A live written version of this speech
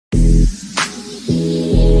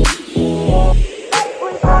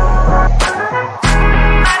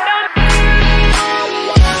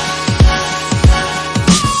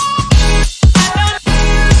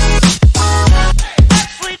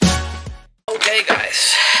Okay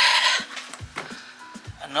guys,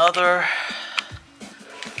 another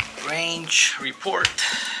range report.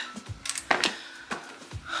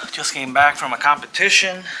 Just came back from a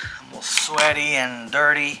competition. I'm all sweaty and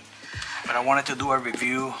dirty, but I wanted to do a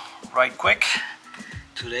review right quick.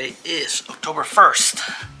 Today is October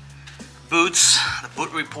 1st. Boots, the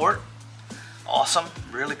boot report, awesome,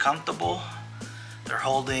 really comfortable. They're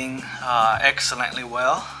holding excellently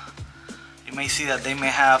well. You may see that they may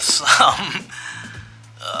have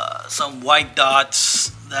some white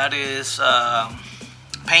dots. That is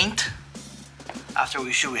paint. After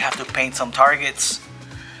we shoot, we have to paint some targets.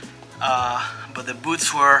 But the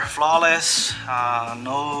boots were flawless.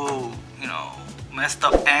 No, messed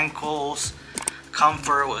up ankles.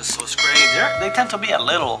 Comfort was great. They tend to be a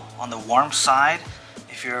little on the warm side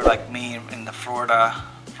if you're like me in the Florida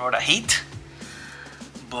heat.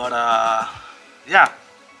 But yeah,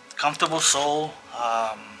 comfortable sole.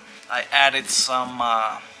 I added some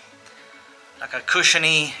like a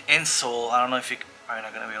cushiony insole. I don't know if you're probably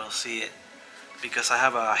not gonna be able to see it because I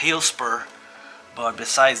have a heel spur. But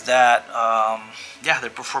besides that, yeah,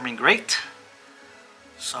 they're performing great.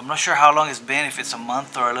 So I'm not sure how long it's been, if it's a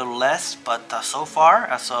month or a little less, but so far,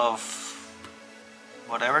 as of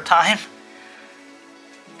whatever time,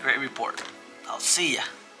 great report. I'll see ya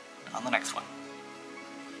on the next one.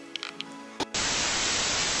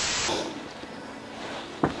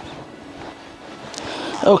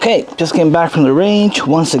 Okay, just came back from the range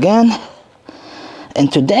once again,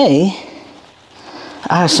 and today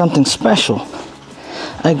I have something special.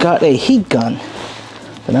 I got a heat gun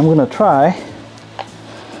that I'm gonna try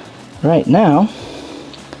right now.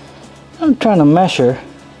 I'm trying to measure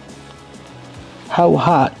how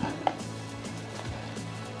hot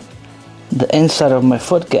the inside of my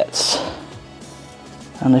foot gets.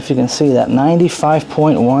 I don't know if you can see that,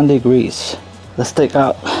 95.1 degrees. Let's take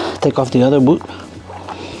off the other boot.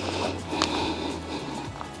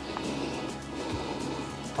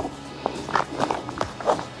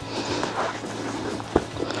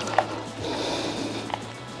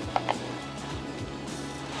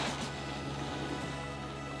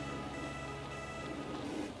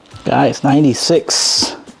 Guys,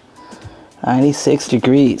 96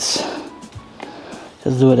 degrees.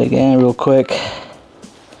 Let's do it again real quick.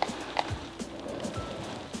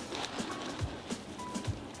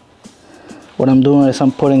 What I'm doing is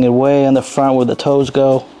I'm putting it way on the front where the toes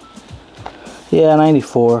go. Yeah,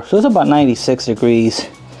 94. So it's about 96 degrees.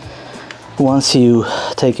 Once you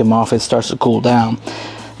take them off, it starts to cool down.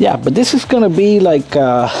 Yeah, but this is gonna be like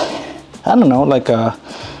I don't know, like a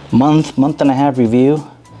month and a half review.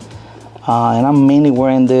 And I'm mainly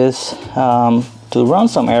wearing this to run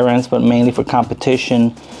some errands, but mainly for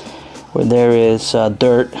competition where there is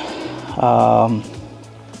dirt,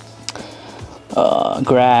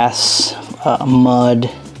 grass, mud,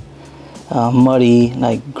 muddy,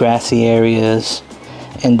 like grassy areas,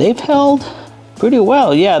 and they've held pretty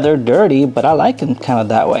well. Yeah, they're dirty, but I like them kind of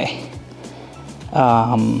that way.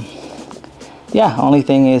 Yeah, only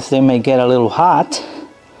thing is they may get a little hot.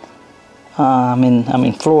 I'm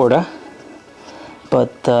in Florida.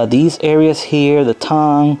 But these areas here, the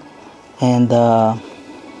tongue, and I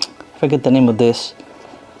forget the name of this,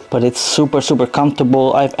 but it's super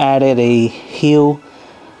comfortable. I've added a heel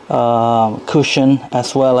cushion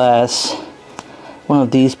as well as one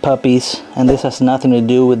of these puppies, and this has nothing to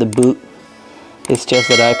do with the boot. It's just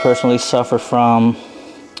that I personally suffer from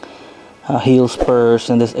heel spurs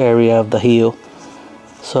in this area of the heel.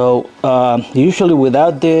 So usually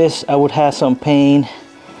without this, I would have some pain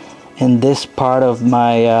in this part of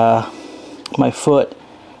my my foot,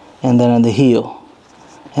 and then on the heel,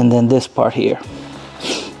 and then this part here.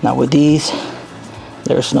 Now with these,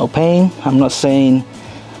 there's no pain. I'm not saying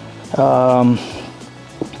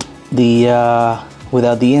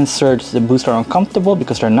without the inserts the boots are uncomfortable,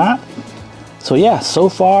 because they're not. So yeah, so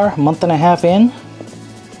far, month and a half in,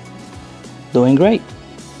 doing great.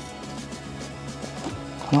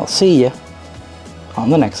 And I'll see you on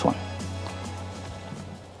the next one.